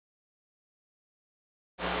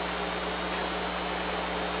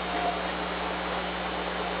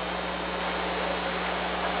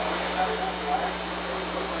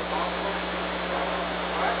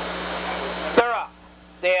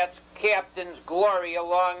Captain's Glory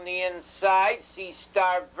along the inside. Sea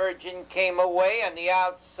Star Virgin came away on the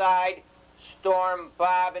outside. Storm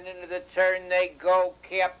Bob, and into the turn they go.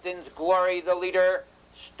 Captain's Glory, the leader.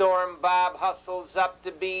 Storm Bob hustles up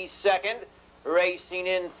to be second. Racing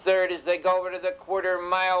in third as they go over to the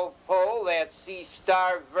quarter-mile pole. That's Sea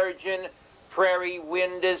Star Virgin. Prairie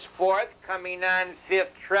Wind is fourth. Coming on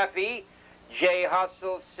fifth, Treffy. J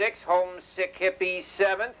Hustle sixth. Homesick Hippie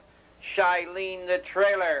seventh. Shylene the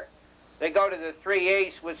trailer. They go to the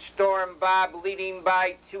 3/8 with Storm Bob leading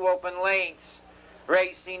by 2 open lengths.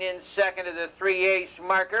 Racing in second of the 3/8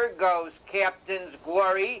 marker goes Captain's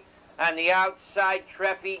Glory. On the outside,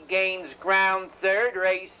 Treffy gains ground third.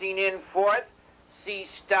 Racing in fourth, Sea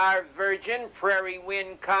Star Virgin. Prairie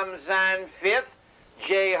Wind comes on fifth.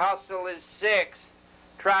 J Hustle is sixth.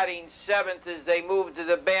 Trotting seventh as they move to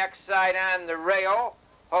the backside on the rail.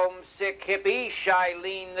 Homesick Hippie,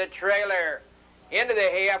 Shylene the trailer. Into the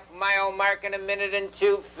half-mile mark in 1 minute and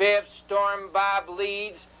 2/5. Storm Bob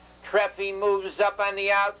leads. Treffy moves up on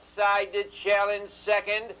the outside to challenge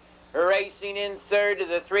second. Racing in third to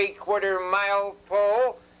the 3/4-mile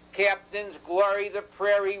pole. Captain's Glory, the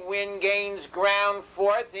Prairie Wind, gains ground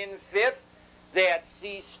fourth. In fifth, that's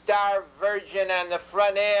Sea Star Virgin on the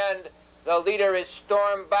front end. The leader is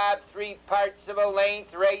Storm Bob, 3/4 of a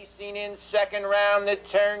length. Racing in second round the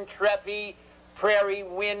turn, Treffy. Prairie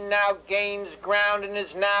Wind now gains ground and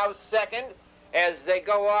is now second. As they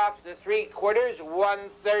go off the 3/4,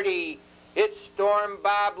 1:30. It's Storm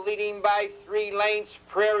Bob leading by 3 lengths.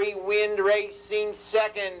 Prairie Wind racing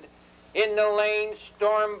second. In the lane,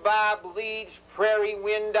 Storm Bob leads. Prairie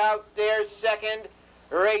Wind out there second.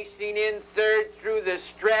 Racing in third through the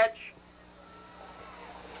stretch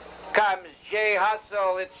comes J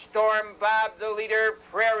Hustle. It's Storm Bob the leader.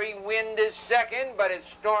 Prairie Wind is second, but it's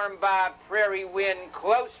Storm Bob, Prairie Wind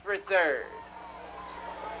close for third.